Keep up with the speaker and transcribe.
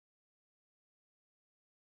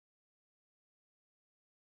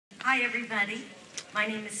Hi everybody, my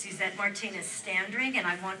name is Suzette Martinez Standring and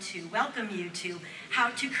I want to welcome you to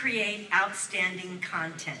How to Create Outstanding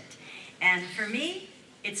Content. And for me,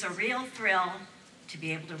 it's a real thrill to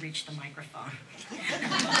be able to reach the microphone.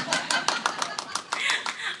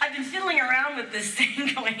 I've been fiddling around with this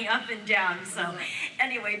thing going up and down, so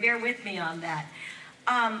anyway, bear with me on that.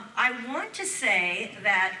 I want to say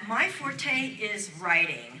that my forte is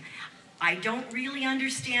writing. I don't really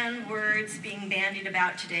understand words being bandied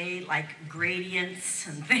about today like gradients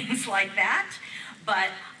and things like that, but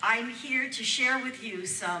I'm here to share with you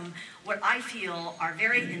some what I feel are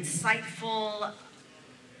very insightful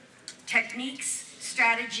techniques,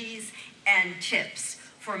 strategies, and tips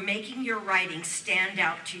for making your writing stand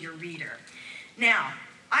out to your reader. Now,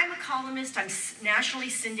 I'm a columnist. I'm nationally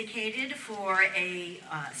syndicated for a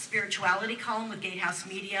spirituality column with Gatehouse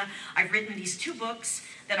Media. I've written these 2 books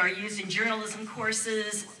that are used in journalism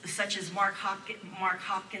courses, such as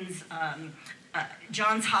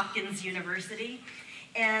Johns Hopkins University.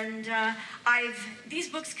 And these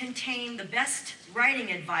books contain the best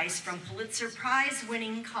writing advice from Pulitzer Prize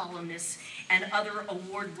winning columnists and other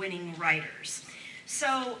award-winning writers.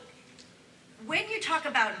 So when you talk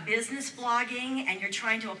about business blogging and you're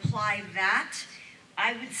trying to apply that,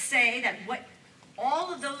 I would say that what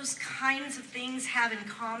all of those kinds of things have in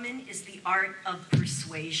common is the art of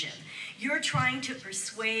persuasion. You're trying to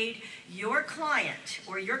persuade your client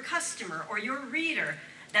or your customer or your reader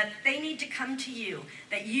that they need to come to you,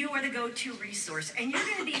 that you are the go-to resource, and you're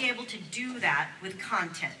going to be able to do that with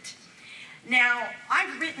content. Now,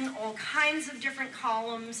 I've written all kinds of different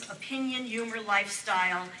columns, opinion, humor,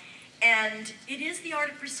 lifestyle, and it is the art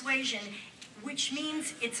of persuasion, which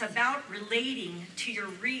means it's about relating to your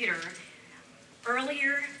reader.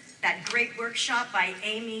 Earlier, that great workshop by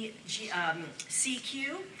Amy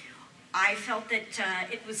CQ, I felt that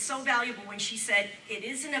it was so valuable when she said, it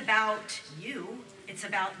isn't about you, it's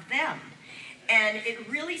about them. And it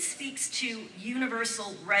really speaks to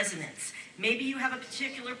universal resonance. Maybe you have a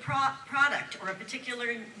particular product or a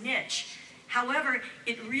particular niche. However,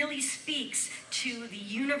 it really speaks to the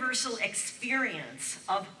universal experience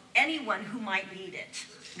of anyone who might need it,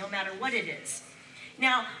 no matter what it is.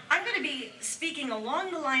 Now, I'm going to be speaking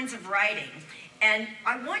along the lines of writing, and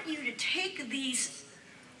I want you to take these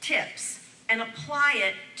tips and apply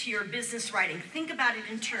it to your business writing. Think about it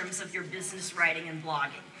in terms of your business writing and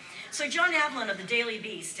blogging. So John Avlon of the Daily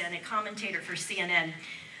Beast and a commentator for CNN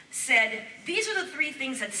said, these are the 3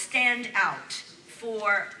 things that stand out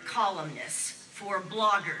for columnists, for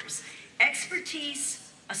bloggers: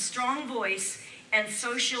 expertise, a strong voice, and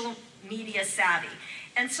social media savvy.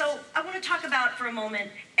 And so I want to talk about for a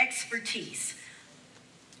moment expertise.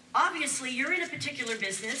 Obviously, you're in a particular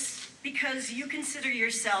business because you consider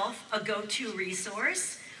yourself a go-to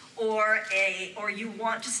resource or you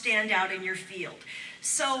want to stand out in your field.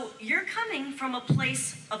 So you're coming from a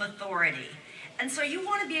place of authority. And so you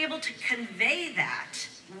want to be able to convey that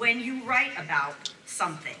when you write about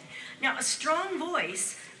something. Now, a strong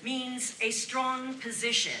voice means a strong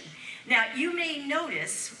position. Now, you may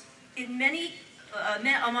notice in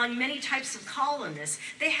among many types of columnists,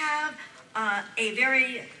 they have a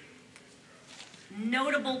very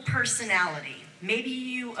notable personality. Maybe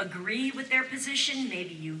you agree with their position,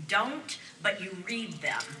 maybe you don't, but you read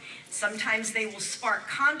them. Sometimes they will spark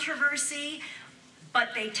controversy,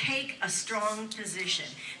 but they take a strong position.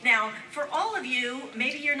 Now, for all of you,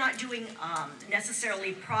 maybe you're not doing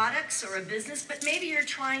necessarily products or a business, but maybe you're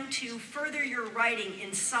trying to further your writing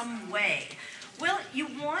in some way. Well, you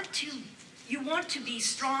want to be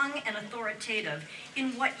strong and authoritative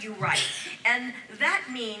in what you write, and that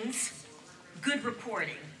means good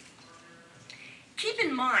reporting. Keep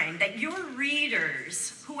in mind that your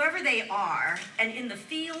readers, whoever they are, and in the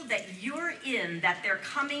field that you're in, that they're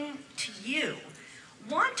coming to you,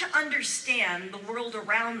 want to understand the world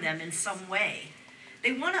around them in some way.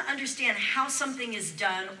 They want to understand how something is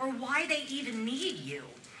done or why they even need you.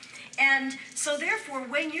 And so therefore,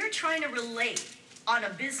 when you're trying to relate on a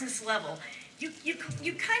business level, you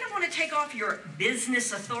kind of want to take off your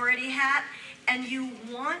business authority hat and you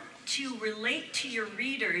want to relate to your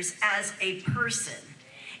readers as a person.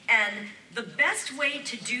 And the best way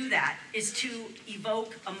to do that is to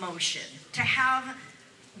evoke emotion, to have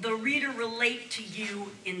the reader relate to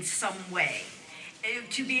you in some way.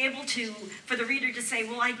 To be able to, for the reader to say,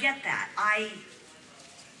 well, I get that.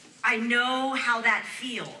 I know how that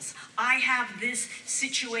feels. I have this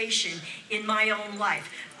situation in my own life.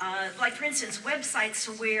 Like, for instance, websites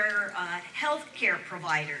where healthcare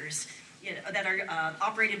providers, that are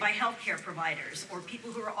operated by healthcare providers or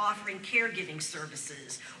people who are offering caregiving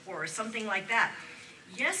services or something like that.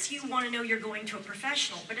 Yes, you want to know you're going to a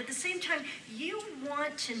professional, but at the same time, you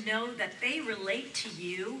want to know that they relate to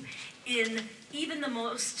you in even the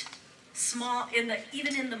most small,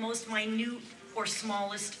 even in the most minute or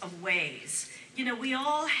smallest of ways. You know, we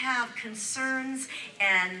all have concerns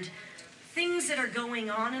and things that are going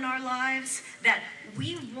on in our lives that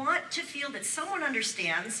we want to feel that someone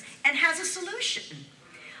understands and has a solution.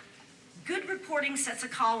 Good reporting sets a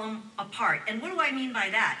column apart. And what do I mean by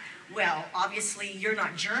that? Well, obviously you're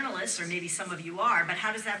not journalists, or maybe some of you are, but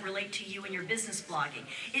how does that relate to you in your business blogging?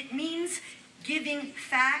 It means giving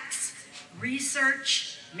facts,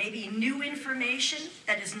 research, maybe new information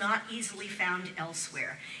that is not easily found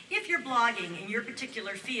elsewhere. If you're blogging in your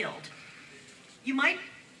particular field, you might,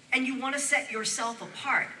 and you want to set yourself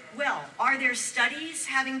apart. Well, are there studies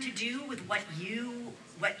having to do with what you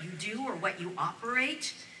do or what you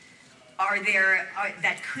operate?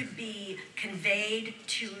 That could be conveyed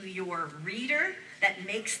to your reader that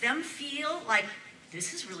makes them feel like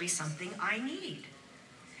this is really something I need?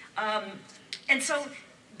 And so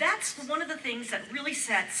that's one of the things that really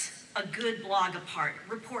sets a good blog apart.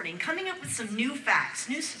 Reporting, coming up with some new facts,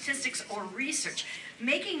 new statistics or research,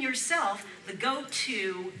 making yourself the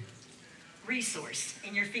go-to resource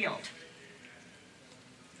in your field.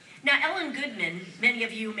 Now, Ellen Goodman, many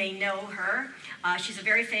of you may know her. She's a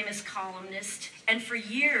very famous columnist, and for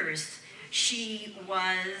years she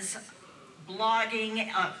was blogging,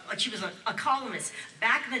 she was a columnist.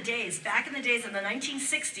 Back in the days in the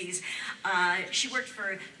 1960s, she worked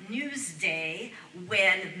for Newsday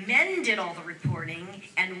when men did all the reporting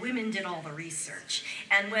and women did all the research.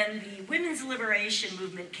 And when the women's liberation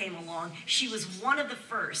movement came along, she was one of the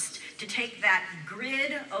first to take that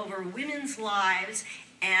grid over women's lives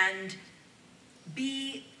and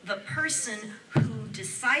be the person who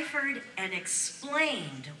deciphered and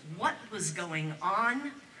explained what was going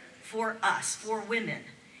on for us, for women,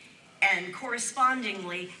 and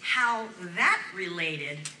correspondingly how that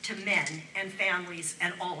related to men and families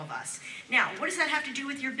and all of us. Now, what does that have to do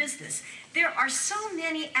with your business? There are so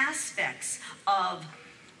many aspects of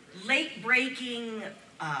late-breaking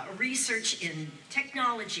research in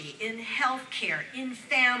technology, in healthcare, in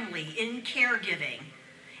family, in caregiving.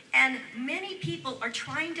 And many people are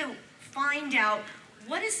trying to find out,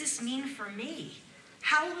 what does this mean for me?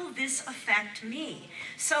 How will this affect me?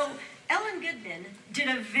 So Ellen Goodman did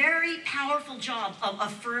a very powerful job of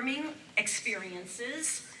affirming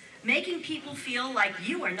experiences, making people feel like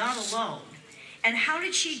you are not alone. And how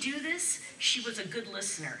did she do this? She was a good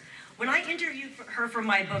listener. When I interviewed her for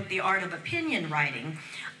my book, The Art of Opinion Writing,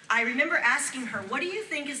 I remember asking her, what do you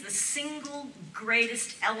think is the single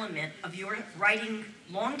greatest element of your writing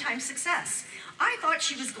long-time success? I thought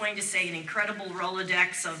she was going to say an incredible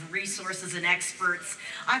Rolodex of resources and experts.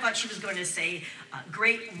 I thought she was going to say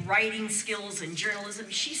great writing skills and journalism.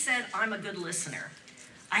 She said, I'm a good listener.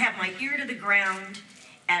 I have my ear to the ground,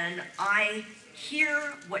 and I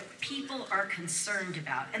hear what people are concerned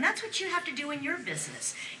about. And that's what you have to do in your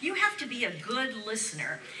business. You have to be a good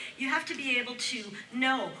listener. You have to be able to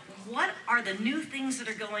know what are the new things that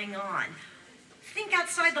are going on. Think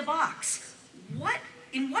outside the box.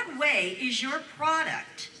 In what way is your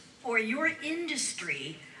product or your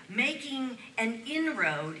industry making an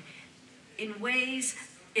inroad in ways,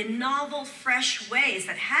 in novel, fresh ways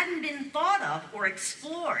that hadn't been thought of or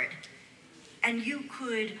explored? And you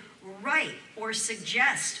could write or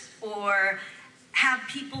suggest or have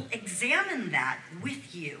people examine that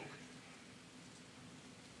with you.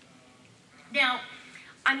 Now,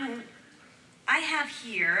 I have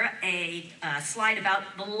here a slide about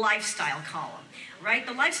the lifestyle column, right?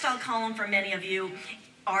 The lifestyle column, for many of you,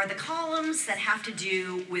 are the columns that have to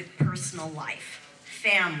do with personal life,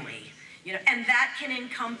 family, and that can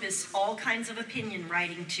encompass all kinds of opinion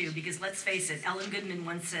writing too, because let's face it, Ellen Goodman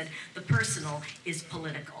once said, the personal is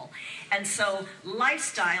political. And so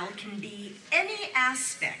lifestyle can be any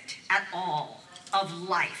aspect at all of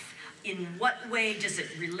life. In what way does it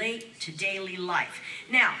relate to daily life?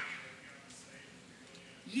 Now,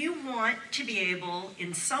 you want to be able,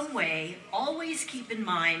 in some way, always keep in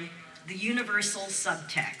mind the universal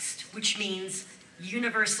subtext, which means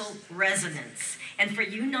universal resonance. And for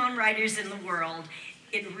you non-writers in the world,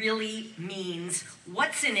 it really means,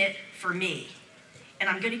 what's in it for me? And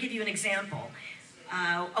I'm going to give you an example.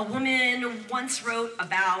 A woman once wrote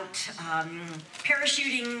about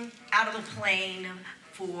parachuting out of a plane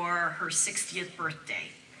for her 60th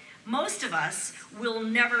birthday. Most of us will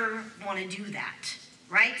never want to do that,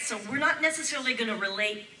 right? So we're not necessarily going to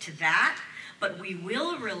relate to that, but we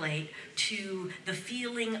will relate to the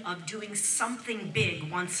feeling of doing something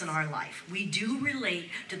big once in our life. We do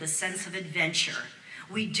relate to the sense of adventure.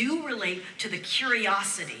 We do relate to the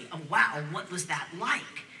curiosity of, wow, what was that like?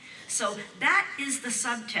 So that is the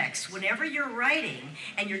subtext. Whenever you're writing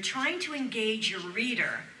and you're trying to engage your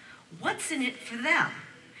reader, what's in it for them?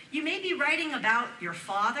 You may be writing about your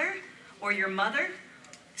father or your mother,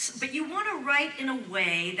 but you want to write in a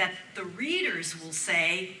way that the readers will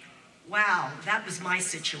say, wow, that was my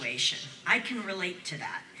situation. I can relate to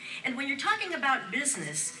that. And when you're talking about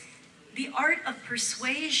business, the art of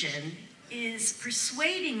persuasion is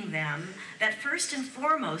persuading them that first and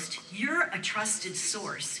foremost, you're a trusted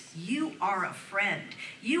source. You are a friend.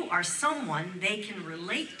 You are someone they can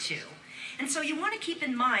relate to. And so you want to keep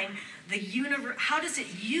in mind how does it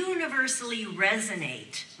universally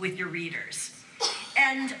resonate with your readers?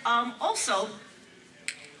 And also,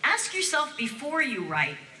 ask yourself before you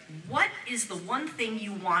write, what is the one thing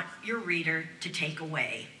you want your reader to take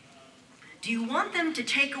away? Do you want them to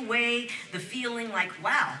take away the feeling like,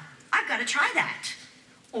 wow, I've got to try that?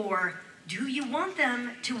 Or do you want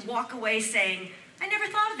them to walk away saying, I never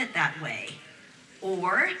thought of it that way?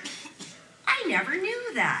 Or, I never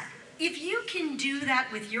knew that. If you can do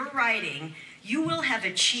that with your writing, you will have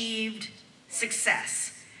achieved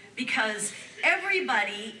success. Because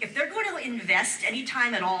everybody, if they're going to invest any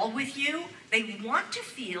time at all with you, they want to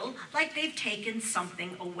feel like they've taken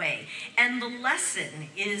something away. And the lesson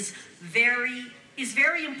is very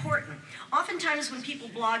important. Oftentimes when people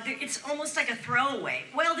blog, it's almost like a throwaway.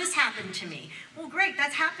 Well, this happened to me. Well, great,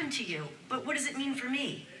 that's happened to you. But what does it mean for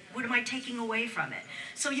me? What am I taking away from it?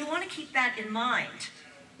 So you want to keep that in mind.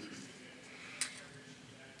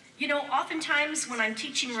 You know, oftentimes when I'm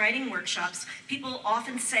teaching writing workshops, people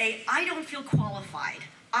often say, I don't feel qualified.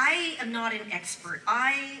 I am not an expert.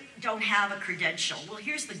 I don't have a credential. Well,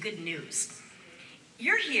 here's the good news.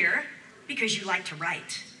 You're here because you like to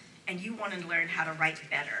write, and you want to learn how to write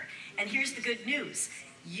better. And here's the good news.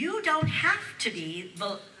 You don't have to be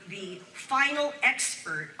the final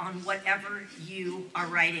expert on whatever you are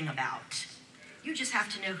writing about. You just have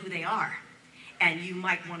to know who they are. And you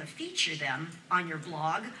might want to feature them on your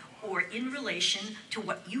blog or in relation to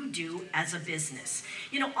what you do as a business.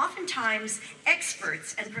 You know, oftentimes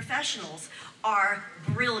experts and professionals are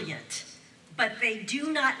brilliant, but they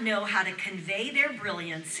do not know how to convey their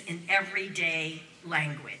brilliance in everyday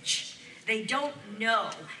language. They don't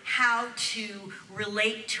know how to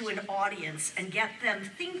relate to an audience and get them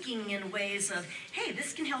thinking in ways of, hey,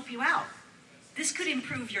 this can help you out. This could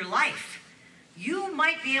improve your life. You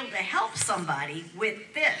might be able to help somebody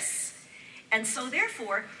with this. And so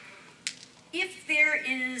therefore, if there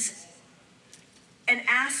is an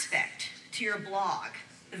aspect to your blog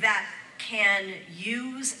that can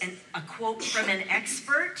use a quote from an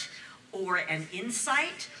expert or an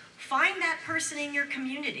insight, find that person in your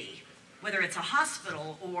community, whether it's a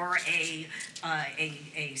hospital or a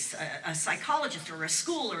psychologist or a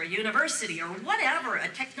school or a university or whatever, a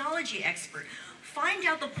technology expert. Find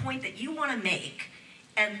out the point that you want to make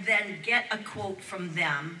and then get a quote from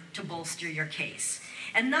them to bolster your case.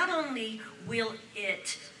 And not only will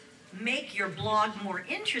it make your blog more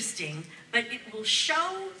interesting, but it will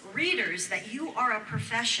show readers that you are a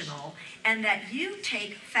professional and that you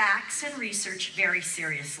take facts and research very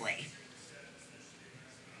seriously.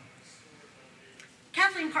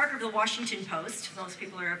 Kathleen Parker of the Washington Post, most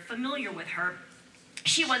people are familiar with her,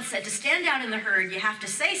 she once said, to stand out in the herd, you have to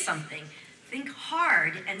say something. Think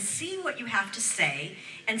hard and see what you have to say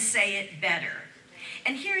and say it better.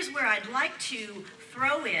 And here's where I'd like to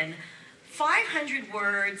throw in 500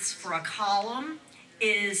 words for a column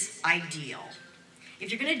is ideal.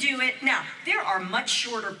 If you're going to do it, now, there are much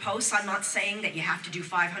shorter posts. I'm not saying that you have to do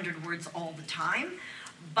 500 words all the time,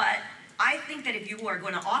 but I think that if you are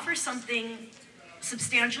going to offer something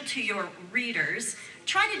substantial to your readers,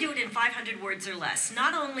 try to do it in 500 words or less.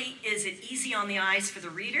 Not only is it easy on the eyes for the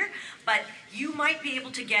reader, but you might be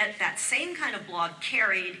able to get that same kind of blog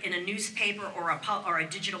carried in a newspaper or a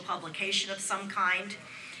digital publication of some kind,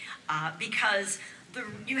 because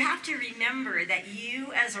you have to remember that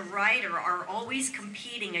you as a writer are always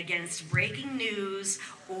competing against breaking news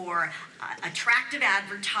or attractive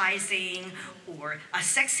advertising or a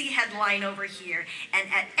sexy headline over here, and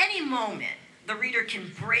at any moment, the reader can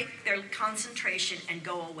break their concentration and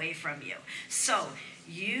go away from you. So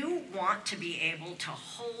you want to be able to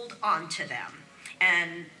hold on to them.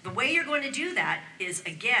 And the way you're going to do that is,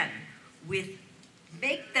 again,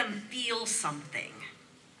 make them feel something.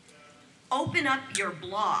 Open up your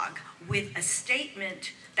blog with a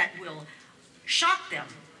statement that will shock them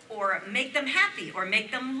or make them happy or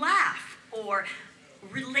make them laugh or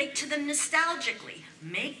relate to them nostalgically.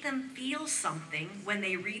 Make them feel something when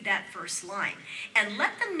they read that first line. And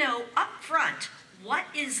let them know up front what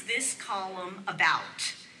is this column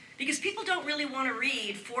about? Because people don't really want to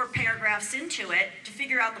read 4 paragraphs into it to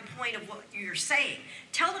figure out the point of what you're saying.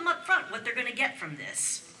 Tell them up front what they're going to get from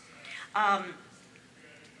this.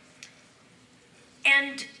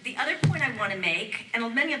 And the other point I want to make,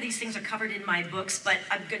 and many of these things are covered in my books, but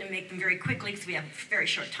I'm going to make them very quickly because we have a very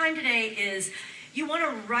short time today, is you want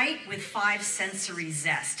to write with 5 sensory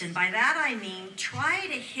zest. And by that I mean try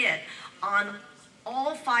to hit on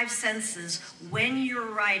all 5 senses when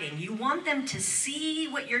you're writing. You want them to see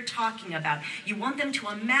what you're talking about. You want them to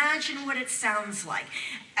imagine what it sounds like.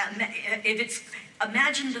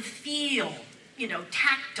 Imagine the feel,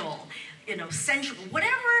 tactile, sensual,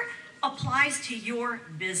 whatever applies to your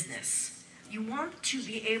business. You want to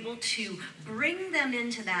be able to bring them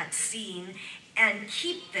into that scene and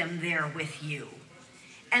keep them there with you.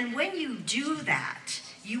 And when you do that,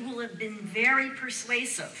 you will have been very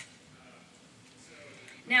persuasive.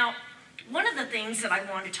 Now, one of the things that I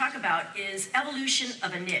want to talk about is evolution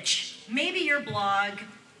of a niche. Maybe your blog,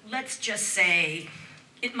 let's just say,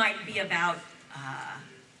 it might be about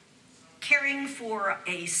caring for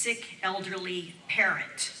a sick elderly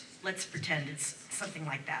parent. Let's pretend it's something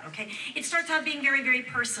like that, okay? It starts out being very, very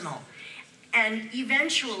personal. And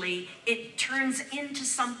eventually, it turns into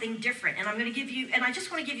something different. And I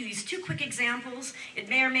just want to give you these 2 quick examples. It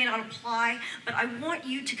may or may not apply, but I want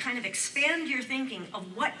you to kind of expand your thinking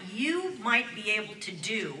of what you might be able to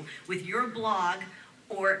do with your blog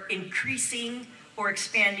or increasing or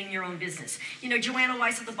expanding your own business. Joanna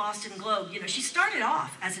Weiss of the Boston Globe, she started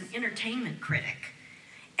off as an entertainment critic.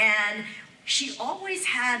 And she always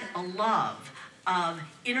had a love of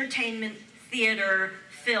entertainment, theater,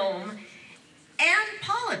 film, and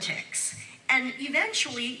politics. And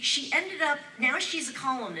eventually, she ended up, now she's a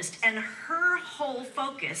columnist, and her whole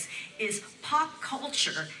focus is pop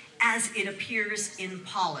culture as it appears in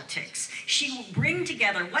politics. She will bring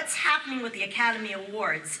together what's happening with the Academy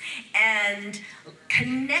Awards and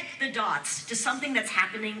connect the dots to something that's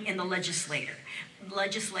happening in the legislation.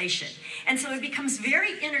 And so it becomes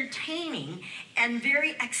very entertaining and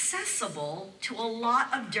very accessible to a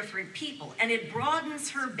lot of different people, and it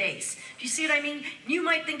broadens her base. Do you see what I mean? You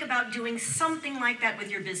might think about doing something like that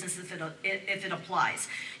with your business if it applies.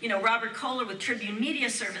 Robert Kohler with Tribune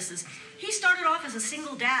Media Services, he started off as a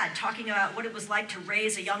single dad talking about what it was like to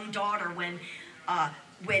raise a young daughter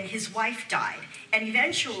when his wife died, and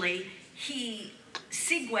eventually he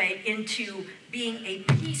segued into being a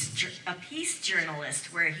peace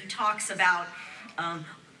journalist, where he talks about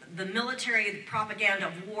the military, the propaganda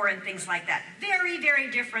of war, and things like that. Very,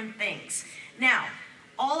 very different things. Now,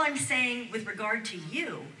 all I'm saying with regard to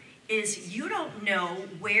you is you don't know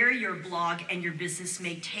where your blog and your business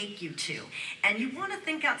may take you to. And you want to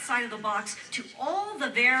think outside of the box to all the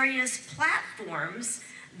various platforms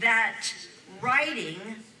that writing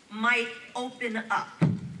might open up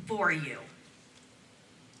for you.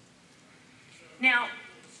 Now,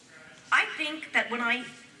 I think that when I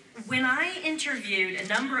interviewed a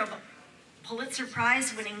number of Pulitzer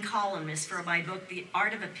Prize winning columnists for my book, The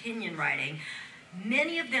Art of Opinion Writing,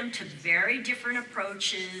 many of them took very different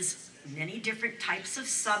approaches, many different types of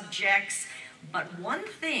subjects, but one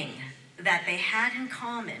thing that they had in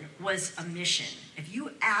common was a mission. If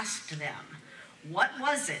you asked them, what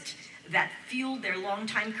was it that fueled their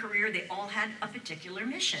long-time career, they all had a particular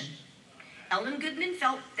mission. Ellen Goodman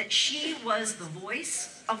felt that she was the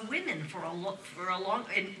voice of women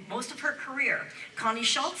in most of her career. Connie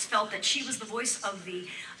Schultz felt that she was the voice of the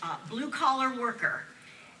blue-collar worker.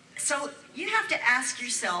 So you have to ask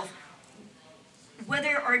yourself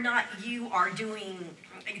whether or not you are doing,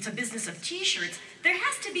 it's a business of t-shirts, there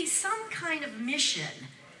has to be some kind of mission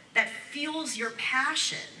that fuels your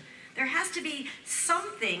passion. There has to be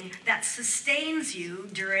something that sustains you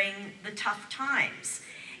during the tough times.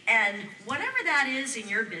 And whatever that is in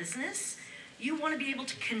your business, you want to be able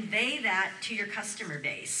to convey that to your customer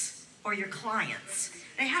base or your clients.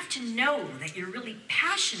 They have to know that you're really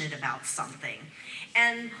passionate about something.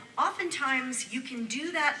 And oftentimes you can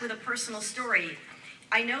do that with a personal story.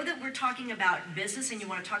 I know that we're talking about business and you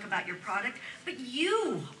want to talk about your product, but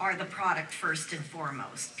you are the product first and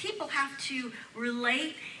foremost. People have to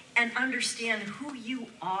relate and understand who you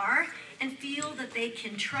are and feel that they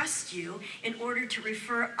can trust you in order to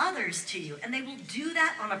refer others to you. And they will do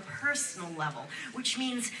that on a personal level, which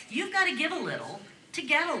means you've got to give a little to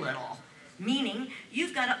get a little. Meaning,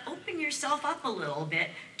 you've got to open yourself up a little bit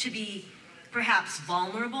to be perhaps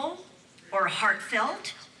vulnerable or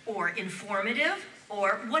heartfelt or informative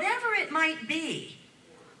or whatever it might be.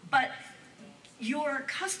 But your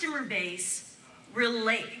customer base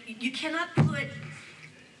you cannot put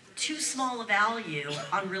too small a value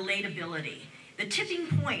on relatability. The tipping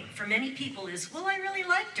point for many people is, well, I really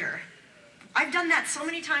liked her. I've done that so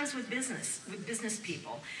many times with business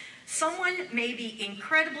people. Someone may be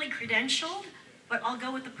incredibly credentialed, but I'll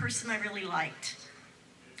go with the person I really liked.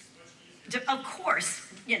 Of course,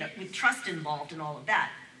 you know, with trust involved and all of that.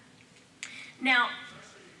 Now,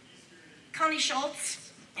 Connie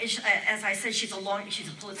Schultz, as I said, she's a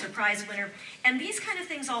Pulitzer Prize winner, and these kind of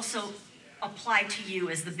things also apply to you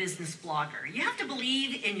as the business blogger. You have to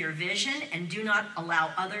believe in your vision and do not allow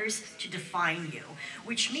others to define you,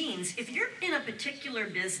 which means if you're in a particular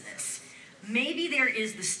business, maybe there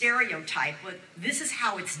is the stereotype, but this is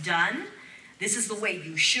how it's done, this is the way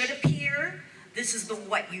you should appear, this is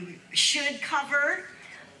what you should cover.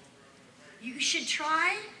 You should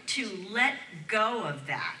try to let go of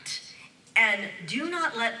that and do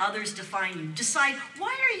not let others define you. Decide,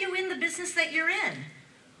 why are you in the business that you're in?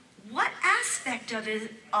 What aspect of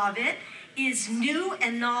it is new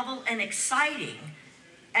and novel and exciting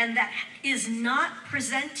and that is not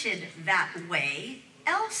presented that way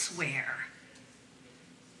elsewhere?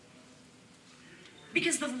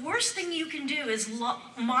 Because the worst thing you can do is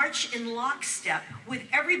march in lockstep with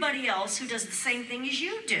everybody else who does the same thing as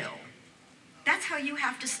you do. That's how you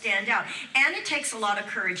have to stand out. And it takes a lot of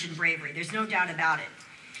courage and bravery. There's no doubt about it.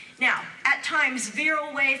 Now, at times, veer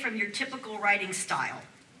away from your typical writing style.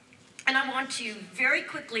 And I want to very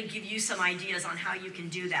quickly give you some ideas on how you can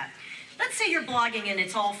do that. Let's say you're blogging and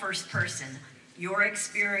it's all first person. Your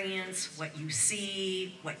experience, what you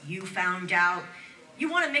see, what you found out. You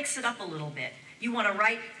want to mix it up a little bit. You want to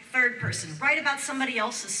write third person. Write about somebody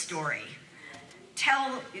else's story.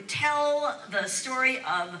 Tell the story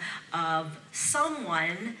of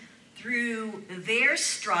someone through their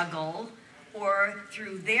struggle or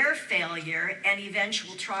through their failure and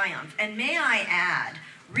eventual triumph. And may I add,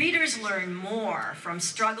 readers learn more from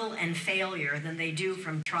struggle and failure than they do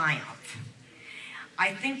from triumph.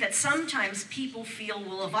 I think that sometimes people feel,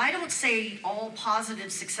 well, if I don't say all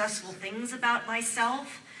positive, successful things about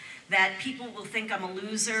myself, that people will think I'm a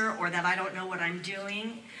loser or that I don't know what I'm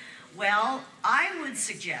doing. Well, I would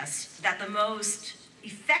suggest that the most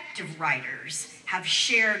effective writers have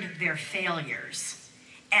shared their failures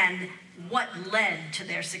and what led to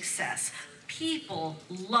their success. People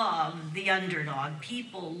love the underdog.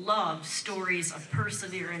 People love stories of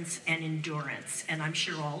perseverance and endurance. And I'm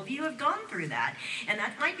sure all of you have gone through that. And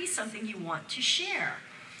that might be something you want to share.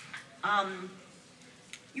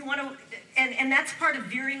 You want to, and that's part of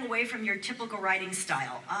veering away from your typical writing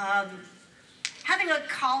style. Having a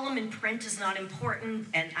column in print is not important,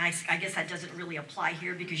 and I guess that doesn't really apply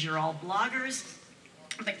here because you're all bloggers.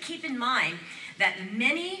 But keep in mind that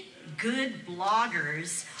many good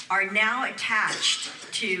bloggers are now attached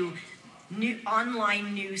to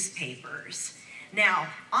online newspapers. Now,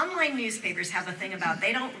 online newspapers have a thing about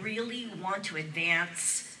they don't really want to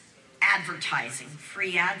advance advertising,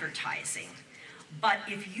 free advertising. But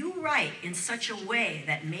if you write in such a way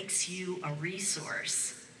that makes you a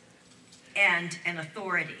resource and an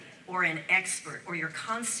authority or an expert, or you're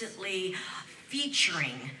constantly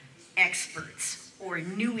featuring experts or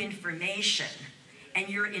new information, and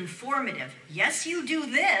you're informative. Yes, you do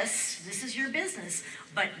this is your business,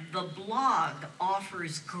 but the blog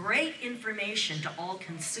offers great information to all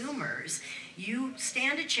consumers. You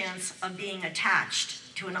stand a chance of being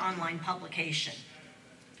attached to an online publication.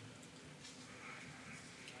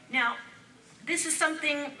 Now, this is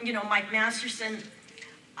something, you know, Mike Masterson,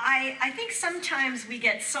 I think sometimes we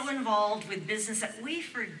get so involved with business that we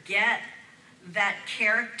forget that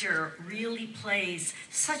character really plays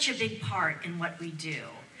such a big part in what we do.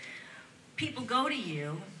 People go to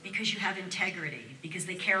you because you have integrity, because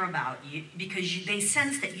they care about you, because they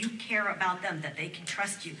sense that you care about them, that they can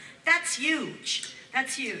trust you. That's huge.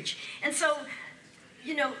 That's huge. And so,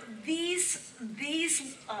 you know, these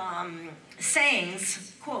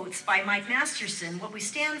sayings, quotes by Mike Masterson, what we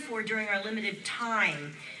stand for during our limited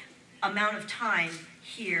amount of time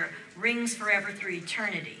here, rings forever through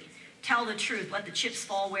eternity. Tell the truth, let the chips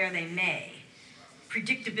fall where they may.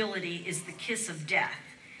 Predictability is the kiss of death.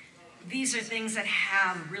 These are things that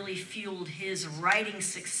have really fueled his writing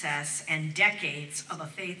success and decades of a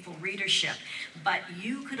faithful readership. But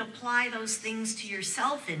you could apply those things to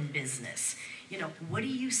yourself in business. You know, what do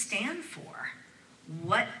you stand for?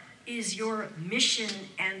 What is your mission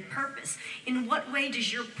and purpose? In what way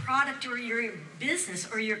does your product or your business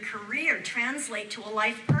or your career translate to a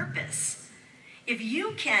life purpose? If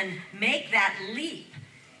you can make that leap,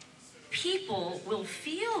 people will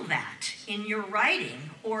feel that in your writing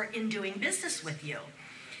or in doing business with you.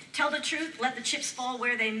 Tell the truth, let the chips fall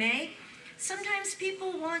where they may. Sometimes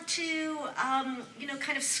people want to, you know,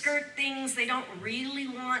 kind of skirt things. They don't really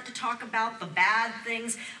want to talk about the bad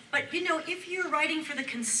things. But, you know, if you're writing for the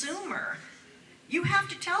consumer, you have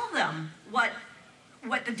to tell them what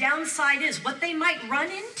the downside is, what they might run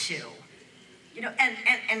into, you know,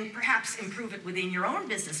 and perhaps improve it within your own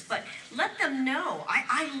business. But let them know.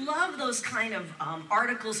 I love those kind of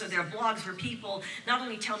articles or their blogs where people not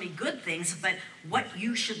only tell me good things, but what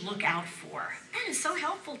you should look out for. That is so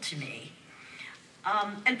helpful to me.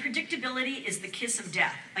 And predictability is the kiss of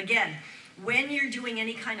death. Again, when you're doing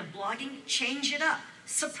any kind of blogging, change it up.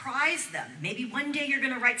 Surprise them. Maybe one day you're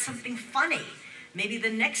going to write something funny. Maybe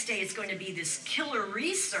the next day it's going to be this killer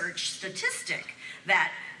research statistic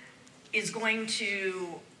that is going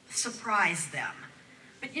to surprise them.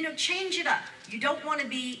 But, you know, change it up. You don't want to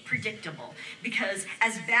be predictable, because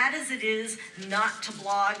as bad as it is not to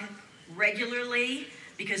blog regularly,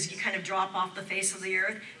 because you kind of drop off the face of the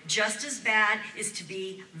earth, just as bad is to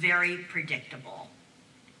be very predictable.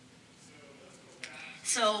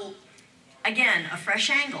 So, again, a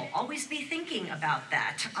fresh angle. Always be thinking about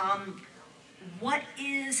that. What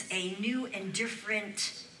is a new and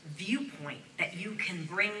different viewpoint that you can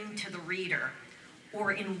bring to the reader?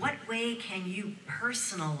 Or in what way can you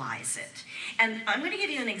personalize it? And I'm going to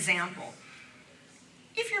give you an example.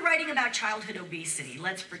 If you're writing about childhood obesity,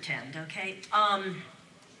 let's pretend, okay? And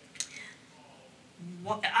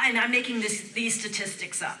I'm making these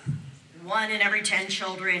statistics up. 1 in every 10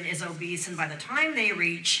 children is obese, and by the time they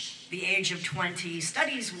reach the age of 20,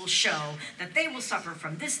 studies will show that they will suffer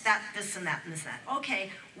from this, that, this, and that, and this, that.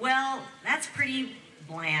 Okay, well, that's pretty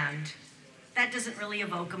bland. That doesn't really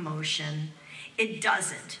evoke emotion. It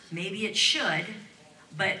doesn't. Maybe it should,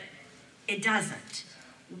 but it doesn't.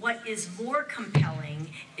 What is more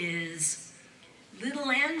compelling is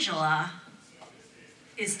little Angela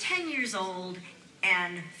is 10 years old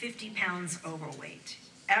and 50 pounds overweight.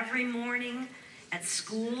 Every morning at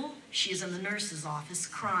school, she is in the nurse's office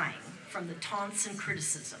crying from the taunts and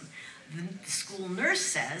criticism. The school nurse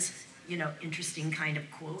says, you know, interesting kind of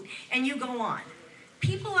quote, and you go on.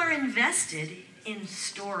 People are invested in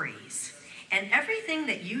stories. And everything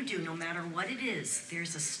that you do, no matter what it is,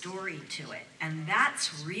 there's a story to it. And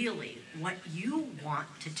that's really what you want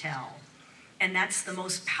to tell. And that's the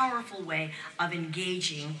most powerful way of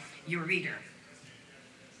engaging your reader.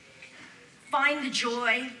 Find the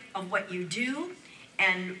joy of what you do,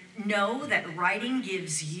 and know that writing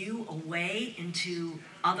gives you a way into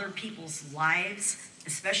other people's lives,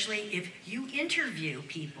 especially if you interview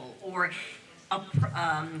people or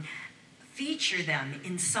feature them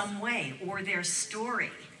in some way, or their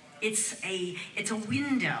story. It's a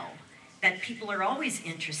window that people are always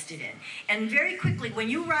interested in. And very quickly, when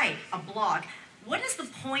you write a blog, what is the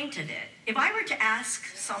point of it? If I were to ask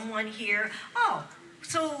someone here, oh,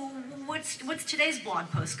 so what's today's blog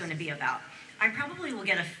post going to be about? I probably will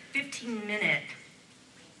get a 15-minute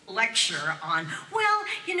lecture on, well,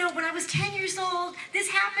 you know, when I was 10 years old, this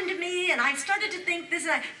happened to me, and I started to think this and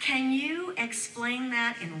that. Can you explain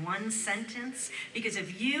that in one sentence? Because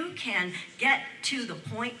if you can get to the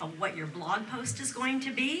point of what your blog post is going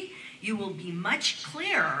to be, you will be much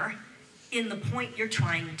clearer in the point you're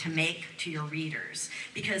trying to make to your readers.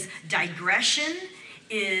 Because digression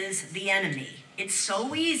is the enemy. It's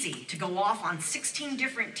so easy to go off on 16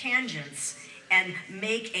 different tangents and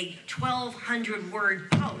make a 1,200-word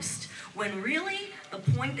post, when really the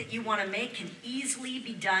point that you want to make can easily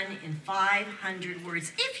be done in 500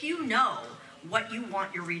 words if you know what you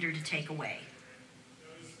want your reader to take away.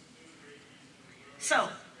 So,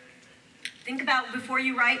 think about before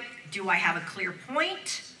you write, do I have a clear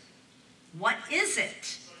point? What is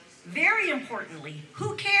it? Very importantly,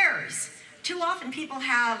 who cares? Too often people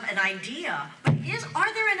have an idea, but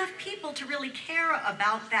are there enough people to really care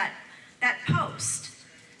about that post?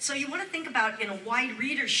 So you want to think about, in a wide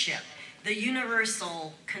readership, the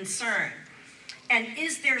universal concern. And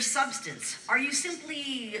is there substance? Are you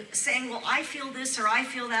simply saying, well, I feel this or I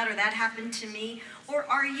feel that or that happened to me? Or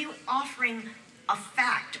are you offering a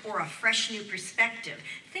fact or a fresh new perspective?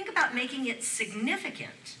 Think about making it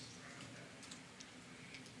significant.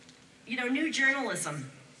 You know, new journalism.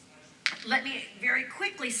 Let me very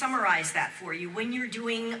quickly summarize that for you. When you're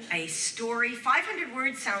doing a story, 500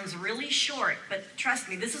 words sounds really short, but trust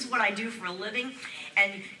me, this is what I do for a living,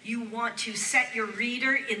 and you want to set your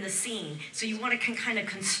reader in the scene. So you want to kind of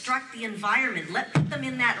construct the environment. Put them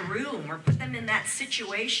in that room or put them in that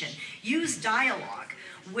situation. Use dialogue,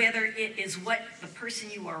 whether it is what the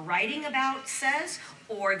person you are writing about says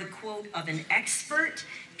or the quote of an expert.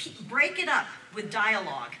 Break it up with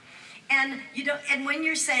dialogue. And and when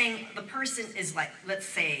you're saying the person is like, let's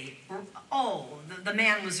say, oh, the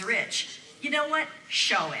man was rich, You know what?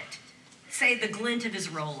 Show it. Say the glint of his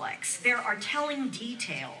Rolex. There are telling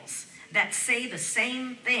details that say the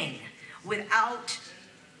same thing without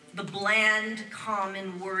the bland,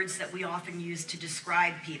 common words that we often use to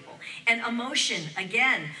describe people. And emotion,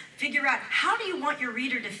 again, figure out, how do you want your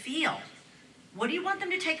reader to feel? What do you want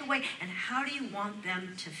them to take away? And how do you want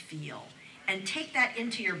them to feel? And take that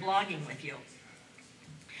into your blogging with you.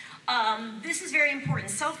 This is very important,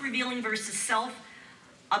 self-revealing versus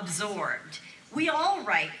self-absorbed. We all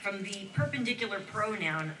write from the perpendicular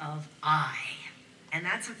pronoun of I, and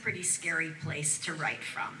that's a pretty scary place to write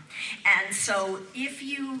from. And so if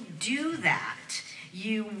you do that,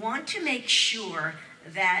 you want to make sure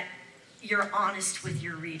that you're honest with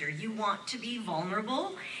your reader. You want to be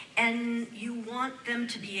vulnerable, and you want them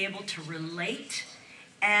to be able to relate.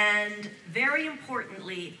 And very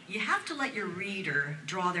importantly, you have to let your reader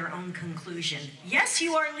draw their own conclusion. Yes,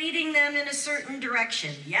 you are leading them in a certain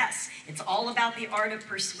direction. Yes, it's all about the art of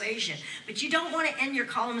persuasion. But you don't want to end your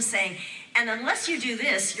column saying, and unless you do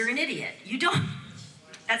this, you're an idiot. You don't.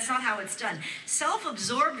 That's not how it's done.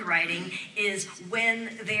 Self-absorbed writing is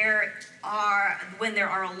when there are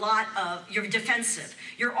a lot of, you're defensive.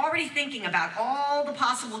 You're already thinking about all the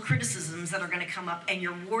possible criticisms that are going to come up, and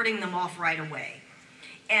you're warding them off right away.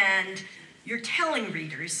 And you're telling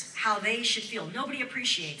readers how they should feel. Nobody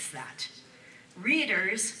appreciates that.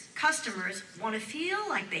 Readers, customers, want to feel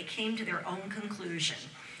like they came to their own conclusion.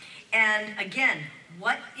 And again,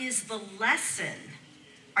 what is the lesson?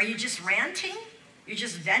 Are you just ranting? You're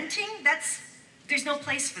just venting? There's no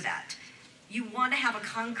place for that. You want to have a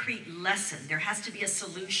concrete lesson. There has to be a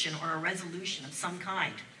solution or a resolution of some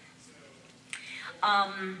kind.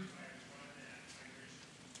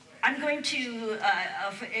 I'm going to,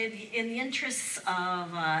 in the interests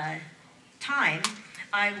of time,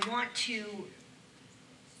 I want to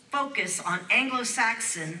focus on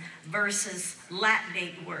Anglo-Saxon versus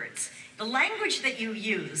Latinate words. The language that you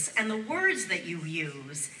use and the words that you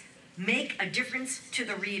use make a difference to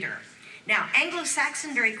the reader. Now,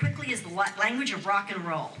 Anglo-Saxon, very quickly, is the language of rock and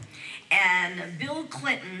roll. And Bill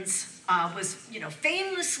Clinton's was,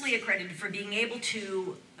 famously accredited for being able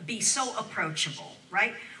to be so approachable,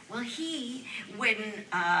 right? Well, when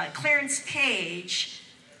Clarence Page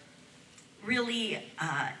really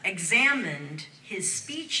examined his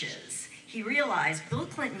speeches, he realized Bill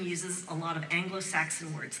Clinton uses a lot of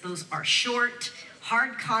Anglo-Saxon words. Those are short,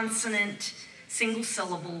 hard consonant,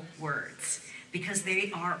 single-syllable words because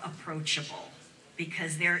they are approachable,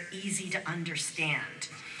 because they're easy to understand.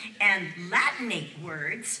 And Latinate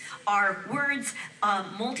words are words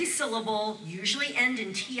multisyllable, usually end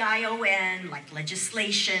in T-I-O-N, like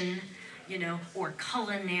legislation, or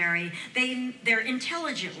culinary. They're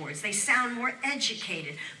intelligent words. They sound more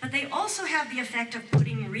educated, but they also have the effect of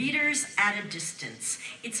putting readers at a distance.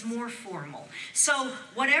 It's more formal. So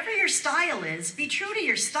whatever your style is, be true to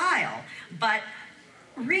your style, but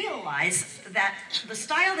realize that the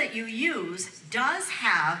style that you use does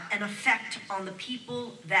have an effect on the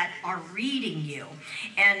people that are reading you.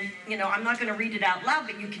 And, I'm not going to read it out loud,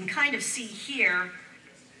 but you can kind of see here.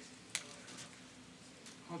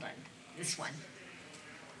 Hold on, this one.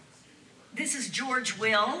 This is George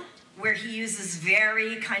Will, where he uses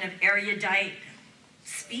very kind of erudite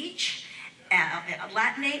speech,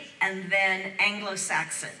 Latinate, and then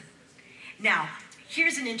Anglo-Saxon. Now,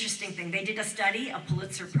 here's an interesting thing. They did a study of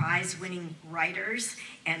Pulitzer Prize winning writers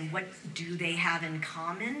and what do they have in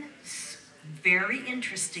common. Very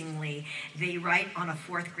interestingly, they write on a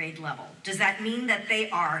 4th grade level. Does that mean that they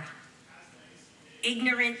are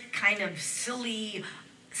ignorant, kind of silly,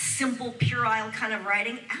 simple, puerile kind of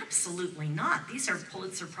writing? Absolutely not. These are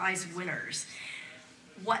Pulitzer Prize winners.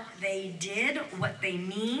 What they did, what they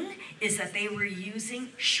mean, is that they were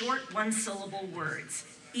using short, one-syllable words.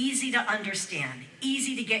 Easy to understand,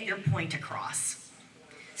 easy to get your point across.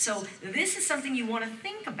 So this is something you want to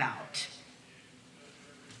think about.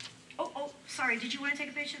 Oh, sorry, did you want to take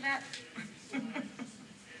a picture of that?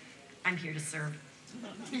 I'm here to serve.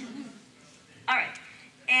 All right,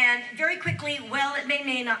 and very quickly, well, it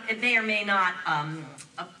may or may not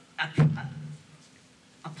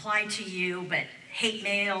apply to you, but hate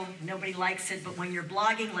mail, nobody likes it, but when you're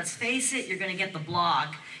blogging, let's face it, you're going to get the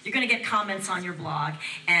blog. You're going to get comments on your blog,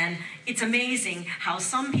 and it's amazing how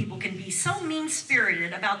some people can be so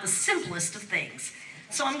mean-spirited about the simplest of things.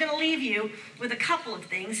 So I'm going to leave you with a couple of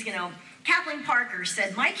things. Kathleen Parker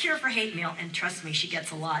said, my cure for hate mail, and trust me, she gets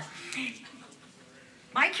a lot.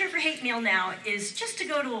 My cure for hate mail now is just to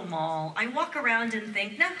go to a mall. I walk around and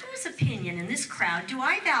think, now whose opinion in this crowd do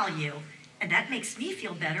I value? And that makes me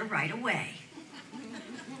feel better right away.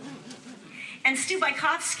 And Stu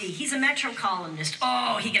Bykowski, he's a Metro columnist.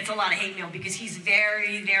 Oh, he gets a lot of hate mail because he's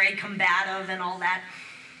very, very combative and all that.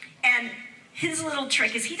 And his little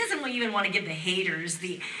trick is he doesn't even want to give the haters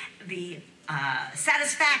the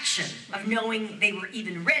satisfaction of knowing they were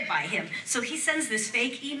even read by him. So he sends this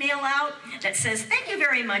fake email out that says, "Thank you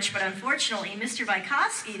very much, but unfortunately, Mr.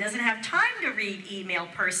 Bykowski doesn't have time to read email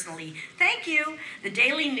personally. Thank you, the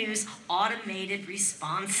Daily News Automated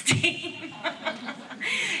Response Team."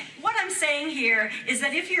 What I'm saying here is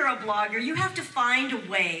that if you're a blogger, you have to find a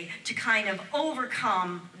way to kind of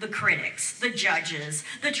overcome the critics, the judges,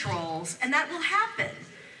 the trolls, and that will happen.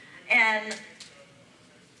 And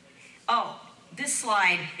oh, this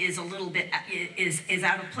slide is a little bit is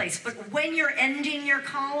out of place. But when you're ending your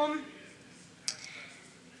column,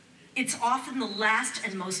 it's often the last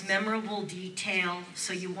and most memorable detail,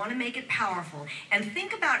 so you want to make it powerful. And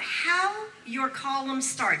think about how your column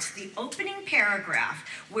starts, the opening paragraph,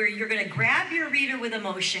 where you're going to grab your reader with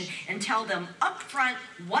emotion and tell them up front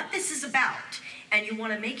what this is about. And you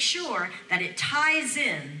want to make sure that it ties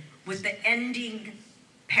in with the ending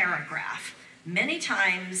paragraph. Many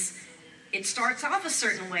times, it starts off a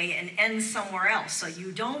certain way and ends somewhere else, so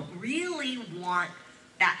you don't really want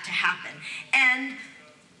that to happen. And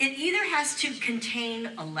it either has to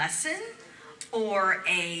contain a lesson or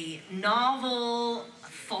a novel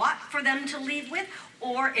thought for them to leave with,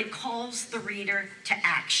 or it calls the reader to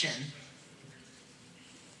action.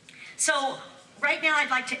 So right now I'd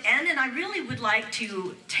like to end, and I really would like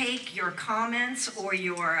to take your comments or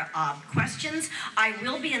your questions. I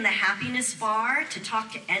will be in the happiness bar to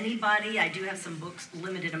talk to anybody. I do have some books,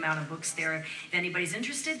 limited amount of books there if anybody's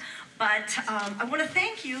interested. But I want to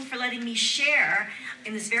thank you for letting me share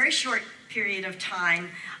in this very short period of time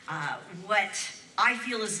what I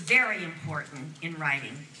feel is very important in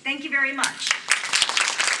writing. Thank you very much.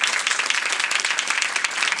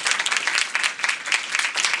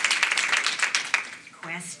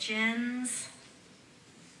 Questions?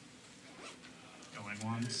 Going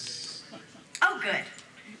once. Oh, good.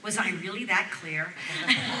 Was I really that clear?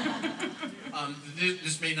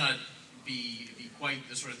 This may not be quite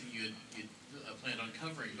the sort of thing you planned on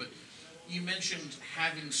covering, but you mentioned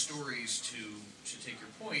having stories to take your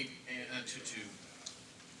point and to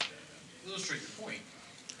illustrate your point.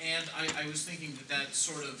 And I was thinking that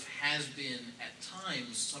sort of has been, at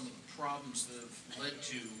times, some of the problems that have led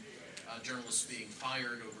to journalists being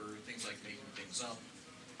fired over things like making things up.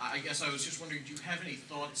 I guess I was just wondering, do you have any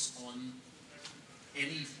thoughts on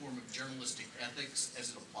any form of journalistic ethics as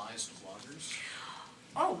it applies to bloggers?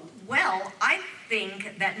 Oh, well, I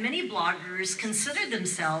think that many bloggers consider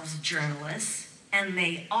themselves journalists, and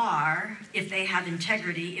they are, if they have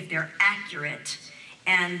integrity, if they're accurate,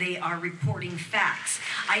 and they are reporting facts.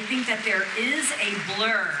 I think that there is a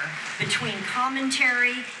blur between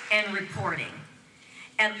commentary and reporting.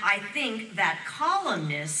 And I think that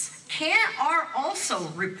columnists are also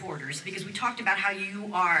reporters, because we talked about how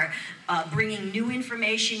you are bringing new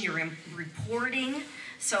information, you're reporting.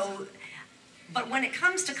 So, but when it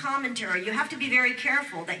comes to commentary, you have to be very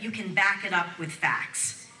careful that you can back it up with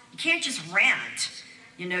facts. You can't just rant.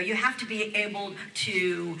 You know, you have to be able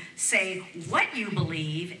to say what you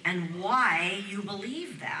believe and why you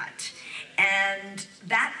believe that. And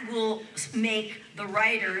that will make the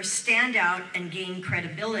writer stand out and gain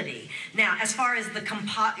credibility. Now, as far as the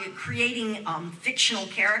creating fictional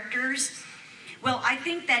characters, well, I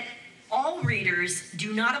think that all readers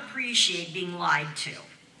do not appreciate being lied to.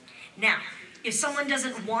 Now, if someone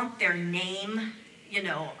doesn't want their name,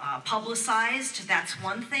 publicized, that's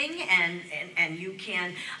one thing, and you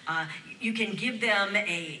can give them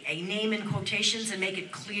a name in quotations and make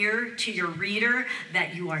it clear to your reader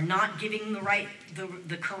that you are not giving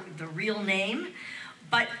the real name.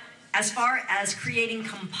 But as far as creating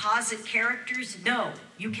composite characters, no,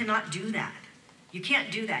 you cannot do that. You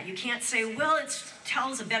can't do that. You can't say, well, it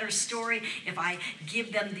tells a better story if I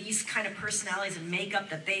give them these kind of personalities and make up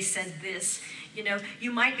that they said this.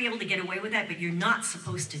 You might be able to get away with that, but you're not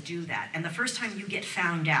supposed to do that. And the first time you get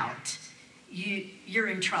found out, you're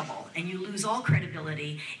in trouble, and you lose all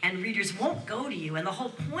credibility, and readers won't go to you. And the whole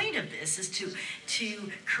point of this is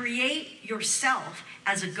to create yourself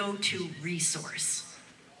as a go-to resource.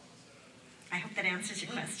 I hope that answers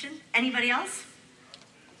your question. Anybody else?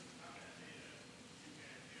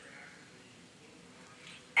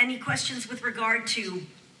 Any questions with regard to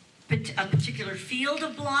a particular field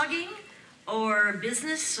of blogging or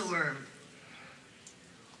business or?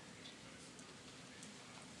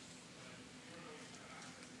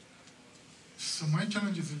 So my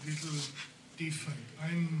challenge is a little different.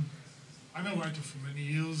 I'm a writer for many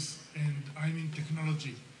years, and I'm in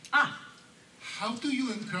technology. how do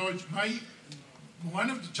you encourage, one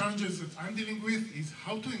of the challenges that I'm dealing with is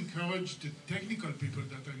how to encourage the technical people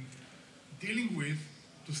that I'm dealing with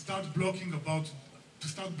to start blogging about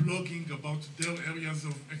their areas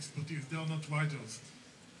of expertise. They are not writers,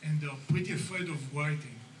 and they're pretty afraid of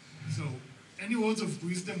writing. So, any words of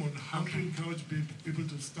wisdom on how to encourage people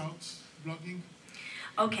to start blogging?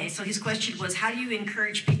 Okay, so his question was, how do you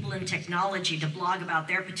encourage people in technology to blog about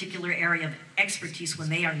their particular area of expertise when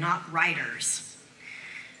they are not writers?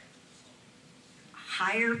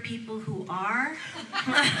 Hire people who are?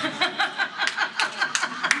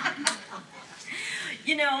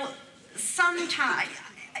 You know, sometimes,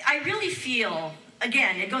 I really feel,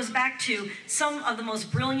 again, it goes back to some of the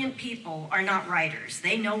most brilliant people are not writers.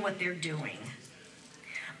 They know what they're doing.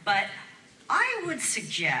 But I would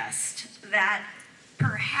suggest that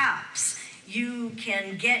perhaps you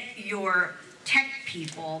can get your tech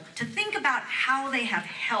people to think about how they have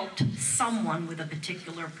helped someone with a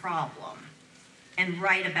particular problem and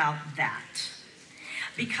write about that.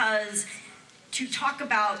 Because to talk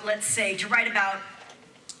about, let's say, to write about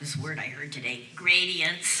this word I heard today,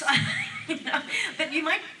 gradients, you know, but you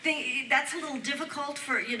might think that's a little difficult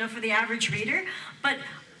for, you know, for the average reader, but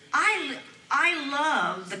I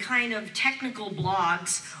love the kind of technical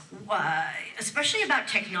blogs, especially about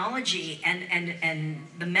technology and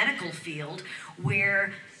the medical field,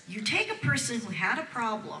 where you take a person who had a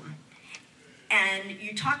problem and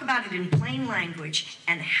you talk about it in plain language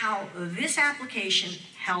and how this application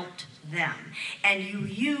helped them. And you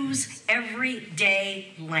use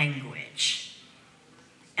everyday language.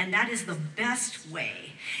 And that is the best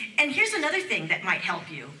way. And here's another thing that might help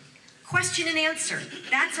you. Question and answer.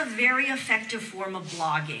 That's a very effective form of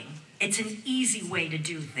blogging. It's an easy way to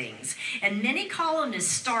do things. And many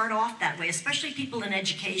columnists start off that way, especially people in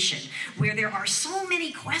education, where there are so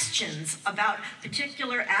many questions about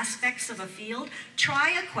particular aspects of a field.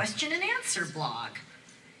 Try a question and answer blog.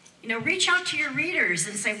 You know, reach out to your readers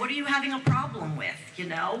and say, what are you having a problem with? You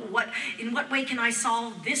know, in what way can I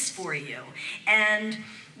solve this for you? And,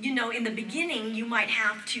 you know, in the beginning, you might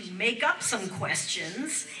have to make up some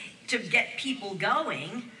questions to get people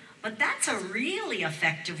going, but that's a really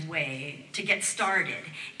effective way to get started.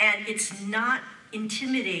 And it's not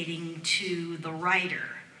intimidating to the writer,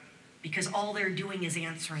 because all they're doing is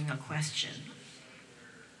answering a question.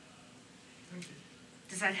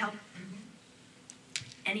 Does that help?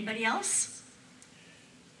 Anybody else?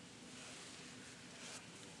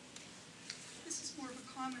 This is more of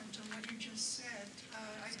a comment on what you just said.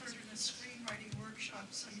 I heard in a screenwriting workshop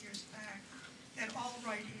some years back that all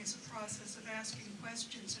writing is a process of asking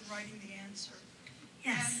questions and writing the answer.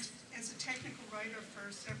 Yes. And as a technical writer for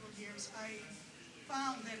several years, I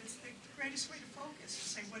found that it's the greatest way to focus, to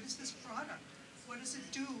say, what is this product? What does it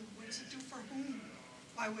do? What does it do for whom?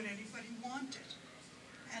 Why would anybody want it?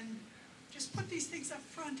 And just put these things up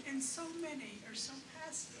front, and so many are so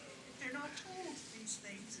passive. If they're not told these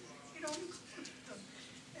things, you don't include them.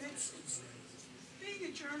 And it's being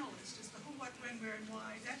a journalist is the who, what, when, where, and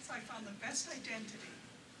why. That's, I found, the best identity.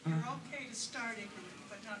 You're okay to start ignorant,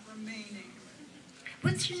 but not remain ignorant.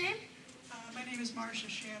 What's your name? My name is Marcia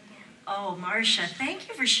Shandler. Oh, Marcia, thank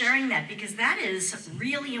you for sharing that, because that is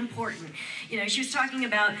really important. You know, she was talking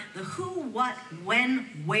about the who, what,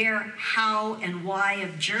 when, where, how, and why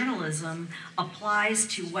of journalism applies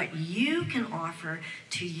to what you can offer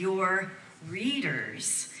to your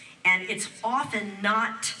readers. And it's often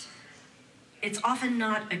not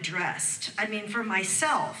addressed. I mean, for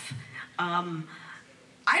myself,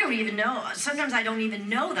 I don't even know, sometimes I don't even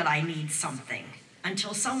know that I need something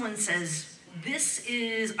until someone says, this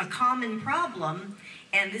is a common problem,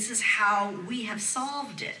 and this is how we have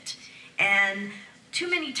solved it. And too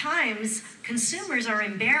many times, consumers are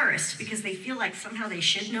embarrassed because they feel like somehow they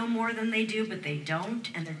should know more than they do, but they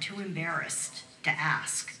don't, and they're too embarrassed to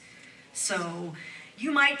ask. So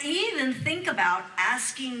you might even think about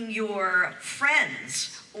asking your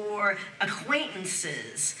friends or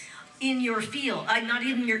acquaintances in your field, not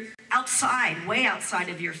in your outside, way outside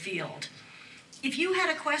of your field. If you had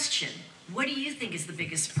a question, what do you think is the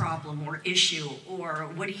biggest problem or issue, or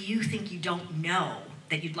what do you think you don't know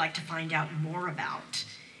that you'd like to find out more about?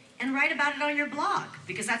 And write about it on your blog,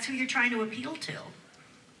 because that's who you're trying to appeal to.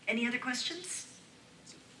 Any other questions?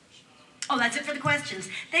 Oh, that's it for the questions.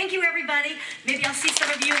 Thank you, everybody. Maybe I'll see some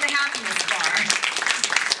of you in the